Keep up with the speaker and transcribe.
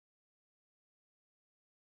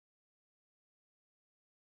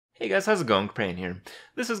Hey guys, how's it going? Crane here.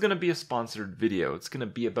 This is going to be a sponsored video. It's going to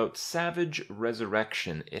be about Savage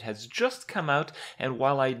Resurrection. It has just come out, and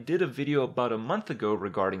while I did a video about a month ago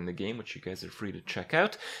regarding the game, which you guys are free to check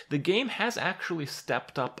out, the game has actually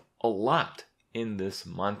stepped up a lot in this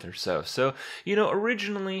month or so. So,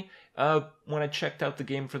 originally, when I checked out the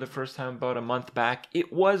game for the first time about a month back,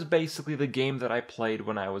 it was basically the game that I played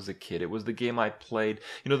when I was a kid. It was the game I played,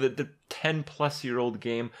 the 10-plus-year-old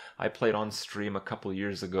game I played on stream a couple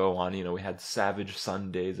years ago on, we had Savage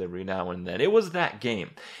Sundays every now and then. It was that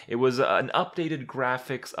game. It was an updated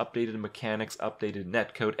graphics, updated mechanics, updated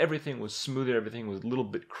netcode. Everything was smoother, everything was a little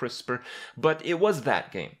bit crisper, but it was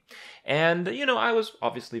that game. And, I was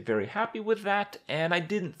obviously very happy with that, and I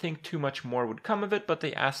didn't think too much more would come of it, but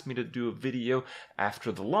they asked me to do a video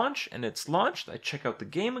after the launch, and it's launched. I check out the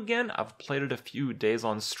game again. I've played it a few days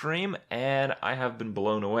on stream, and I have been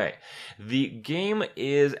blown away. The game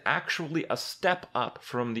is actually a step up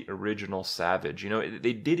from the original Savage.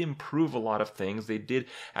 They did improve a lot of things. They did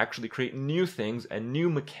actually create new things and new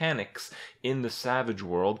mechanics in the Savage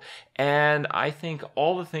world, and I think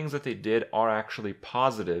all the things that they did are actually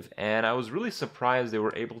positive, and I was really surprised they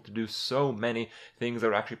were able to do so many things that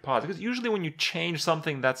are actually positive, because usually when you change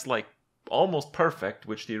something that's like almost perfect,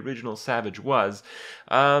 which the original Savage was,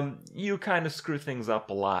 you kind of screw things up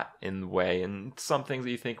a lot in the way, and some things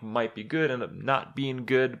that you think might be good end up not being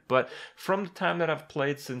good. But from the time that I've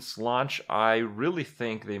played since launch, I really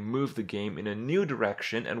think they moved the game in a new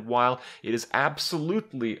direction, and while it is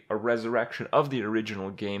absolutely a resurrection of the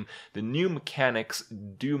original game, the new mechanics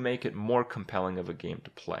do make it more compelling of a game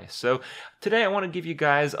to play. So today I want to give you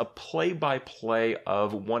guys a play-by-play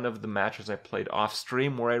of one of the matches I played off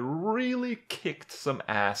stream where I really kicked some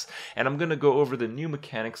ass, and I'm going to go over the new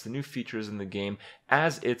mechanics, the new features in the game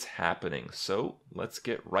as it's happening. So let's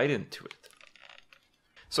get right into it.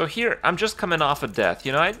 So here, I'm just coming off a death.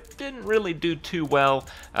 I didn't really do too well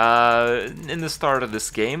in the start of this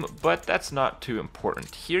game, but that's not too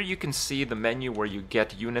important. Here you can see the menu where you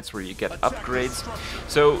get units, where you get upgrades.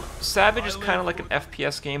 So Savage is kind of like an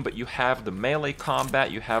FPS game, but you have the melee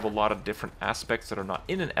combat, you have a lot of different aspects that are not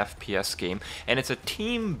in an FPS game, and it's a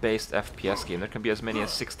team-based FPS game. There can be as many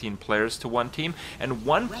as 16 players to one team, and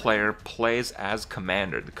one player plays as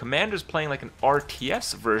Commander. The Commander is playing like an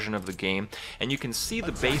RTS version of the game, and you can see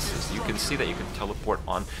the bases. You can see that you can teleport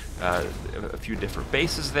on a few different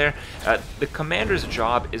bases there. The Commander's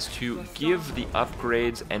job is to give the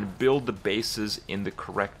upgrades and build the bases in the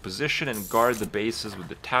correct position and guard the bases with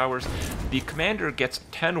the towers. The Commander gets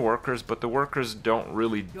 10 workers, but the workers don't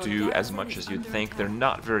really do as much as you'd think. They're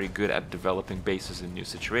not very good at developing bases in new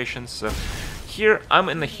situations. So here, I'm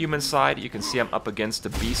in the human side. You can see I'm up against a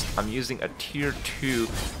beast. I'm using a tier 2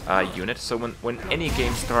 unit, so when any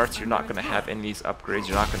game starts, you're not going to have any of these upgrades.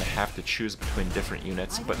 You're not going to have to choose between different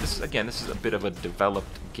units, but this is a bit of a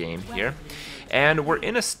developed game here. And we're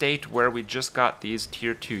in a state where we just got these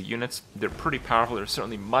tier 2 units. They're pretty powerful. They're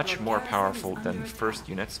certainly much more powerful than first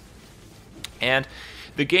units. And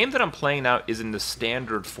the game that I'm playing now is in the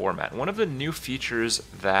standard format. One of the new features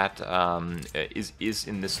that is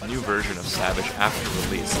in this new version of Savage after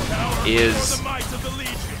release is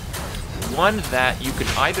one that you can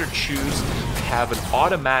either choose to have an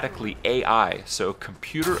automatically AI, so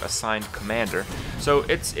computer assigned commander. So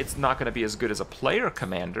it's not going to be as good as a player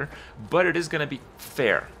commander, but it is going to be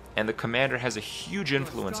fair. And the commander has a huge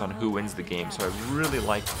influence on who wins the game, so I really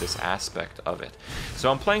like this aspect of it.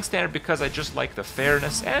 So I'm playing standard because I just like the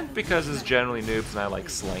fairness, and because it's generally noobs and I like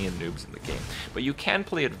slaying noobs in the game. But you can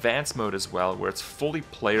play advanced mode as well, where it's fully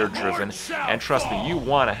player driven, and trust me, you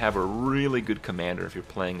want to have a really good commander if you're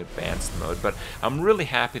playing advanced mode. But I'm really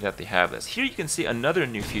happy that they have this. Here you can see another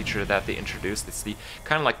new feature that they introduced. It's the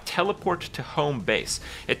kind of like teleport to home base.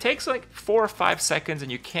 It takes like 4 or 5 seconds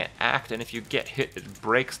and you can't act, and if you get hit, it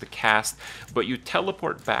breaks the cast, but you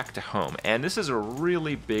teleport back to home, and this is a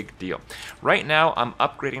really big deal. Right now I'm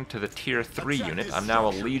upgrading to the tier 3 unit. I'm now a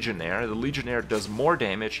Legionnaire. The Legionnaire does more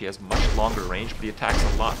damage, he has much longer range, but he attacks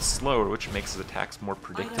a lot slower, which makes his attacks more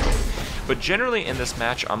predictable. But generally in this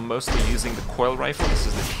match I'm mostly using the coil rifle. This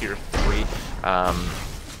is the tier 3 I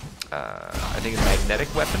think it's a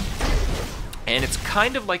magnetic weapon. And it's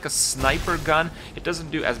kind of like a sniper gun. It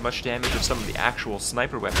doesn't do as much damage as some of the actual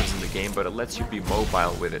sniper weapons in the game, but it lets you be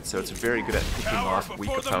mobile with it, so it's very good at picking off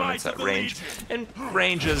weak opponents at range. And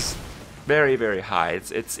range is very, very high.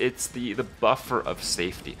 It's the buffer of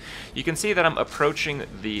safety. You can see that I'm approaching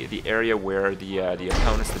the area where the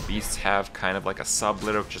opponents, the beasts, have kind of like a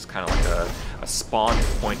sub-litter, which is kind of like a spawn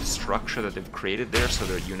point structure that they've created there so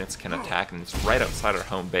their units can attack, and it's right outside our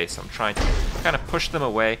home base. So I'm trying to kind of push them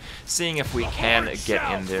away, seeing if we can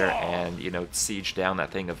get in there and, you know, siege down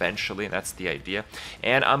that thing eventually. That's the idea.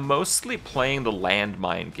 And I'm mostly playing the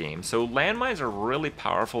landmine game. So landmines are really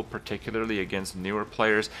powerful, particularly against newer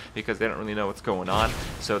players, because they don't really know what's going on.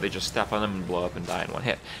 So they just step on them and blow up and die in one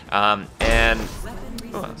hit.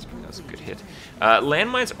 Oh, that was a good hit.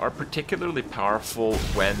 Landmines are particularly powerful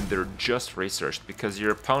when they're just researched, because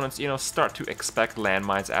your opponents, you know, start to expect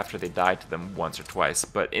landmines after they die to them once or twice.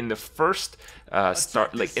 But in the first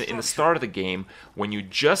start, like in the start of the game, when you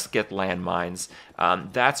just get landmines,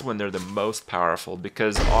 that's when they're the most powerful,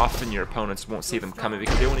 because often your opponents won't see them coming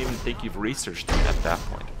because they won't even think you've researched them at that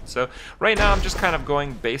point. So right now I'm just kind of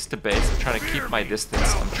going base to base. I'm trying to keep my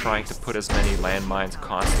distance. I'm trying to put as many landmines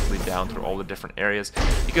constantly down through all the different areas,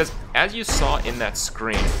 because as you saw in that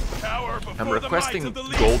screen, I'm requesting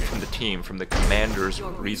gold from the team, from the commander's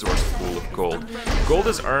resource pool of gold. Gold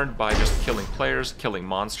is earned by just killing players, killing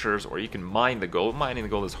monsters, or you can mine the gold. Mining the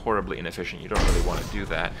gold is horribly inefficient. You don't really want to do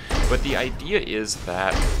that. But the idea is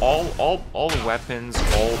that all the weapons,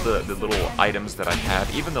 all the little items that I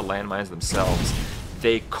have, even the landmines themselves,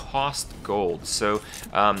 they cost gold. So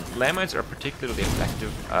landmines are particularly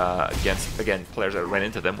effective against, again, players that run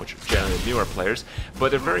into them, which are generally newer players, but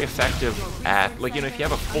they're very effective at, like, you know, if you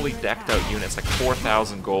have a fully decked out unit, it's like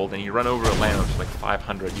 4,000 gold, and you run over a landmine for like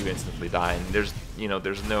 500, you instantly die, and there's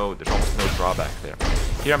almost no drawback there.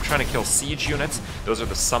 Here I'm trying to kill siege units. Those are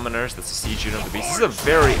the summoners. That's the siege unit of the beast. This is a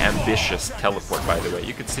very ambitious teleport, by the way.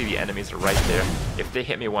 You can see the enemies are right there. If they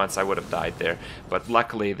hit me once, I would have died there. But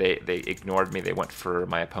luckily, they ignored me. They went for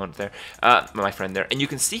my opponent there, my friend there. And you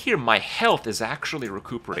can see here my health is actually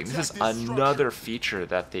recuperating. This is another feature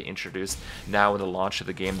that they introduced now in the launch of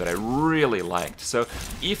the game that I really liked. So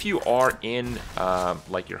if you are in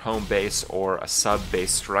like your home base or a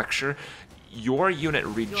sub-base structure, your unit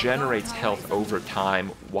regenerates health over time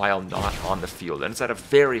while not on the field, and it's at a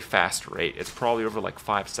very fast rate. It's probably over like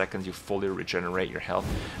 5 seconds you fully regenerate your health,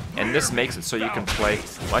 and this makes it so you can play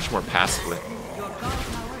much more passively.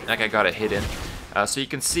 Like I got a hit in. So you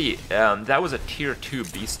can see that was a tier 2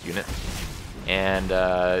 beast unit,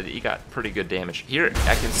 and he got pretty good damage. Here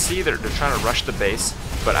I can see they're trying to rush the base,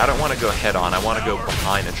 but I don't want to go head on. I want to go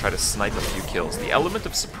behind and try to snipe a few kills. The element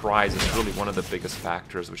of surprise is really one of the biggest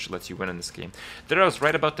factors which lets you win in this game. There I was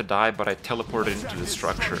right about to die, but I teleported into the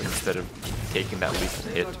structure instead of taking that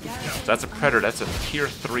lethal hit. So that's a Predator. That's a tier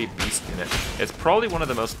 3 beast unit. It's probably one of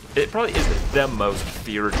the most, it probably is the most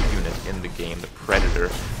feared unit in the game, the Predator,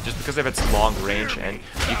 just because of its long range. And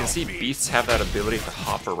you can see beasts have that ability to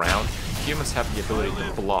hop around. Humans have the ability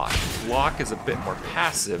to block. Block is a bit more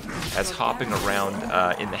passive, as hopping around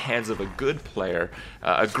in the hands of a good player,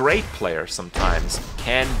 a great player sometimes,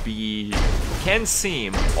 can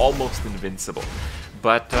seem almost invincible.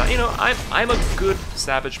 But, you know, I'm a good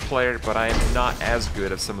Savage player, but I am not as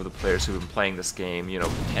good as some of the players who've been playing this game, you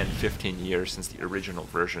know, 10, 15 years since the original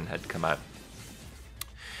version had come out.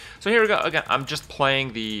 So here we go. Again, I'm just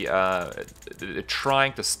playing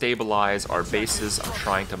trying to stabilize our bases. I'm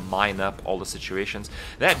trying to mine up all the situations.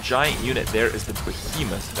 That giant unit there is the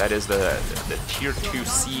Behemoth. That is the tier 2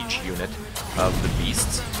 siege unit of the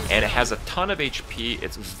beasts, and it has a ton of HP.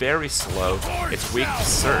 It's very slow. It's weak to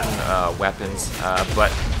certain weapons,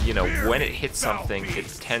 but you know, when it hits something, it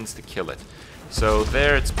tends to kill it. So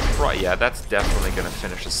there, it's yeah, that's definitely going to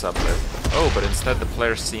finish the sub-lift. Oh, but instead the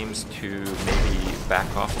player seems to maybe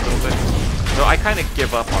back off a little bit. So I kind of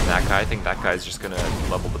give up on that guy. I think that guy's just going to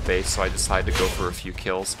level the base, so I decide to go for a few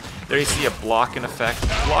kills. There you see a blocking effect.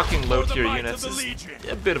 Blocking low-tier units is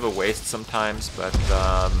a bit of a waste sometimes, but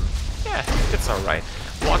yeah, it's alright.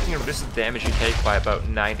 Blocking reduces the damage you take by about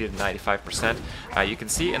 90 to 95%. You can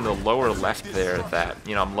see in the lower left there that,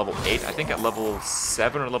 you know, I'm level 8. I think at level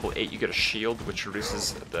 7 or level 8 you get a shield, which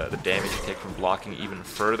reduces the damage you take from blocking even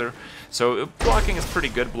further. So blocking is pretty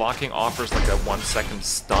good. Blocking offers like a 1-second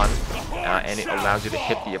stun, and it allows you to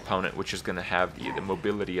hit the opponent, which is going to have the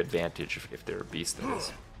mobility advantage if they're a beast, that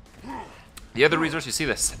is. The other resource, you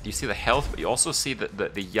see the health, but you also see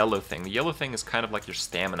the yellow thing. The yellow thing is kind of like your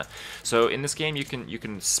stamina. So in this game, you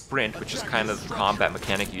can sprint, which is kind of the combat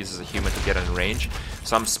mechanic you use as a human to get in range.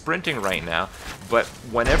 So I'm sprinting right now, but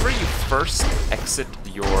whenever you first exit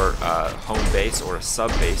your home base or a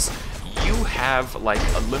sub base, you you have like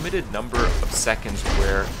a limited number of seconds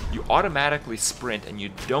where you automatically sprint and you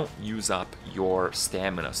don't use up your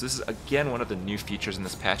stamina. So this is again one of the new features in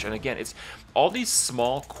this patch, and again, it's all these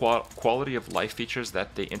small quality of life features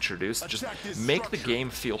that they introduced just make the game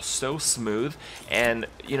feel so smooth, and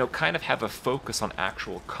you know, kind of have a focus on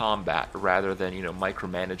actual combat rather than, you know,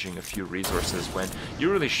 micromanaging a few resources when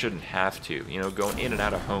you really shouldn't have to. You know, going in and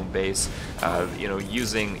out of home base, you know,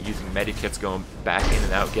 using medikits, going back in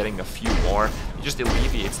and out, getting a few more. It just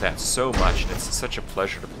alleviates that so much, and it's such a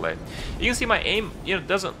pleasure to play. You can see my aim, you know,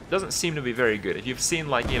 doesn't seem to be very good. If you've seen,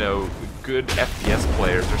 like, you know, good FPS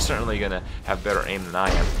players, they're certainly gonna have better aim than I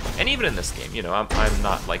am. And even in this game, you know, I'm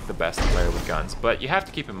not like the best player with guns, but you have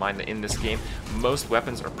to keep in mind that in this game, most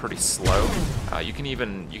weapons are pretty slow. You can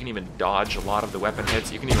even dodge a lot of the weapon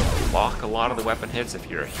hits. You can even block a lot of the weapon hits if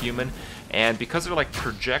you're a human. And because they're like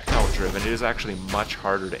projectile driven, it is actually much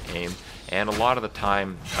harder to aim. And a lot of the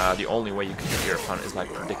time, the only way you can hit your opponent is by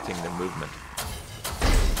predicting their movement.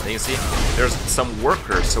 And you can see there's some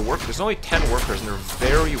workers. So there's only 10 workers, and they're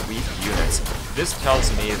very weak units. This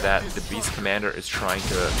tells me that the Beast Commander is trying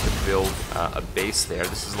to build a base there.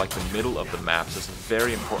 This is like the middle of the map, so it's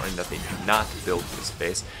very important that they do not build this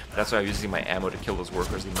base. That's why I'm using my ammo to kill those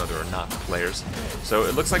workers, even though they're not players. So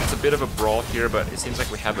it looks like it's a bit of a brawl here, but it seems like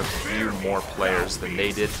we have a few more players than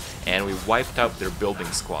they did, and we wiped out their building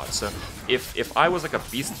squad. So if I was like a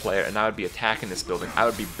Beast player and I would be attacking this building, I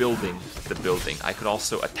would be building the building. I could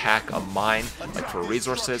also attack a mine, like for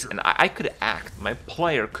resources, and I could act, my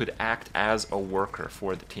player could act as a worker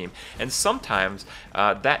for the team. And sometimes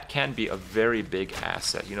that can be a very big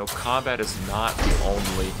asset. You know, combat is not the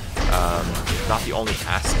only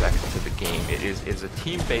aspect to the game. It is a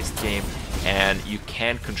team-based game, and you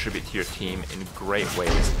can contribute to your team in great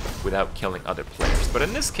ways without killing other players. But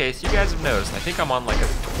in this case, you guys have noticed, I think I'm on like a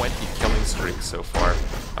 20 killing streak so far.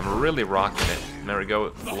 I'm really rocking it. There we go,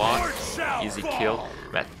 block, easy kill.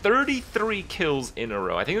 I'm at 33 kills in a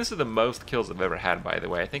row. I think this is the most kills I've ever had, by the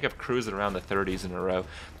way. I think I've cruised around the 30s in a row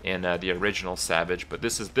in the original Savage, but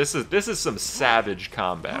this is some savage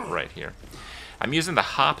combat right here. I'm using the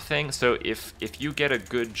hop thing, so if you get a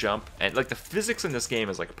good jump, and like the physics in this game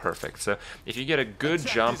is like perfect, so if you get a good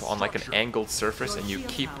jump on like an angled surface and you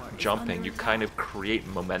keep jumping, you kind of create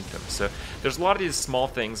momentum. So there's a lot of these small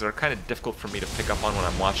things that are kind of difficult for me to pick up on when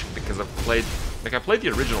I'm watching, because I played the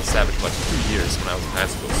original Savage for like 2 years when I was in high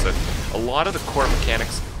school, so a lot of the core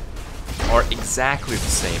mechanics are exactly the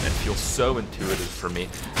same and feel so intuitive for me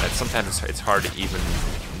that sometimes it's hard to even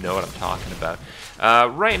know what I'm talking about.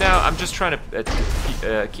 Right now, I'm just trying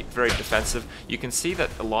to keep very defensive. You can see that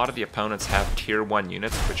a lot of the opponents have tier 1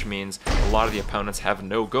 units, which means a lot of the opponents have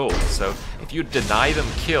no gold. So if you deny them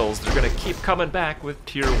kills, they're going to keep coming back with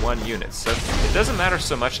tier 1 units. So it doesn't matter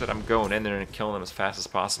so much that I'm going in there and killing them as fast as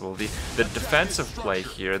possible. The defensive play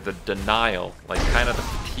here, the denial, like kind of the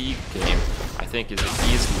fatigue game, I think is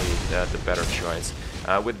easily the better choice.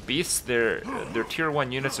 With Beasts, their tier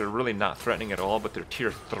 1 units are really not threatening at all, but their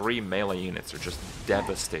tier 3 melee units are just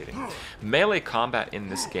devastating. Melee combat in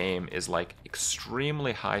this game is like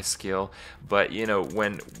extremely high skill, but you know,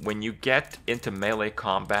 when you get into melee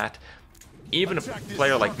combat, even a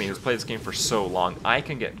player like me who's played this game for so long, I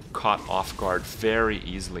can get caught off guard very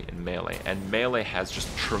easily in melee, and melee has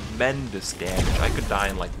just tremendous damage. I could die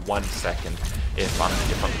in like 1 second if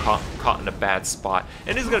I'm caught in a bad spot.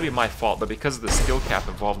 And it is going to be my fault, but because of the skill cap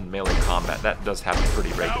involved in melee combat, that does happen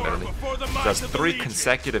pretty regularly. It does 3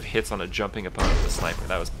 consecutive hits on a jumping opponent with a sniper.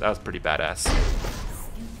 That was pretty badass.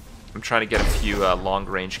 I'm trying to get a few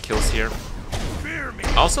long-range kills here.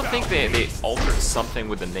 I also think they altered something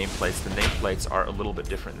with the nameplates. The nameplates are a little bit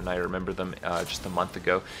different than I remember them just a month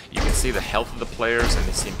ago. You can see the health of the players, and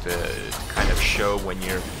they seem to kind of show when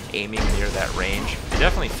you're aiming near that range. It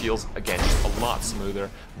definitely feels, again, just a lot smoother,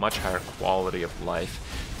 much higher quality of life.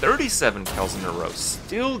 37 kills in a row,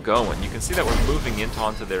 still going. You can see that we're moving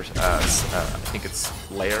onto their, I think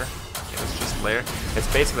it's lair. Yeah, it's just lair.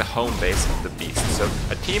 It's basically the home base of the Beast. So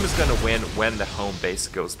a team is going to win when the home base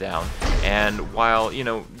goes down. And while, you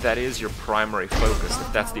know, that is your primary focus,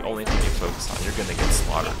 if that's the only thing you focus on, you're going to get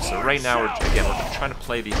slaughtered. So right now, we're trying to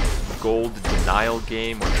play the gold denial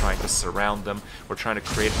game. We're trying to surround them. We're trying to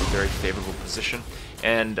create a very favorable position.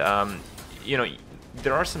 And, you know,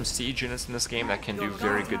 there are some siege units in this game that can do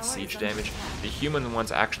very good siege damage. The human ones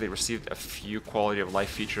actually received a few quality of life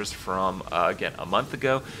features from, again, a month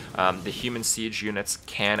ago. The human siege units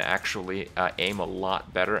can actually aim a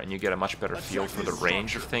lot better, and you get a much better feel for the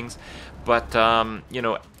range of things. But, you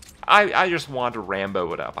know, I just want to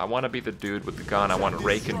Rambo it up. I want to be the dude with the gun. I want to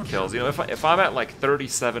rake in kills. You know, if I'm at like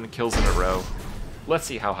 37 kills in a row, let's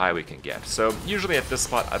see how high we can get. So usually at this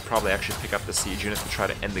spot, I'd probably actually pick up the siege unit to try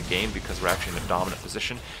to end the game because we're actually in a dominant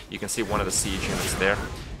position. You can see one of the siege units there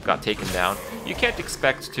got taken down. You can't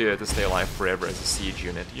expect to stay alive forever as a siege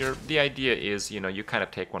unit. The idea is, you kind of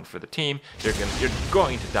take one for the team. You're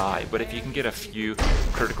going to die, but if you can get a few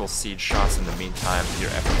critical siege shots in the meantime, your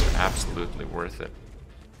efforts are absolutely worth it.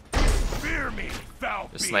 Fear me, foul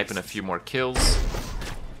Just sniping a few more kills.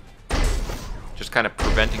 Just kind of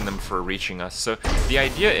preventing them from reaching us. So the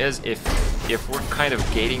idea is if we're kind of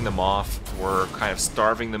gating them off, we're kind of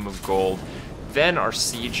starving them of gold, then our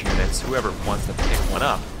siege units, whoever wants to pick one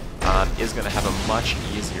up, is going to have a much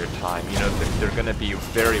easier time. They're going to be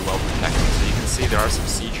very well protected. So you can see there are some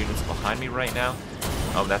siege units behind me right now.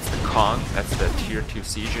 Oh, that's the Kong. That's the tier 2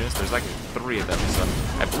 siege units. There's like 3 of them. So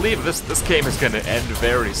I believe this game is going to end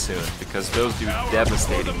very soon because those do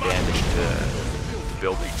devastating damage to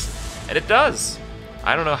buildings. And it does.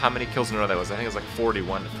 I don't know how many kills in a row that was. I think it was like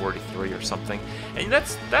 41 to 43 or something. And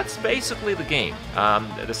that's basically the game.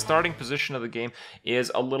 The starting position of the game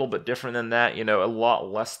is a little bit different than that. A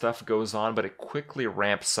lot less stuff goes on, but it quickly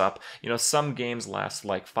ramps up. Some games last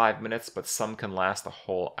like 5 minutes, but some can last a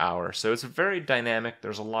whole hour. So it's very dynamic.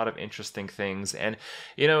 There's a lot of interesting things. And,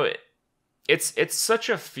 it's such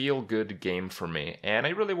a feel-good game for me, and I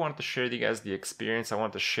really wanted to share with you guys the experience. I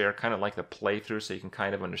wanted to share kind of like the playthrough so you can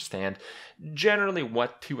kind of understand generally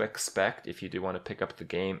what to expect if you do want to pick up the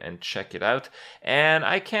game and check it out. And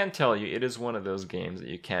I can tell you, it is one of those games that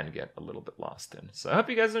you can get a little bit lost in. So I hope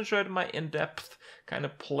you guys enjoyed my in-depth kind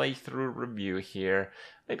of playthrough review here.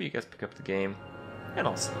 Maybe you guys pick up the game, and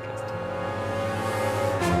I'll see you guys tomorrow.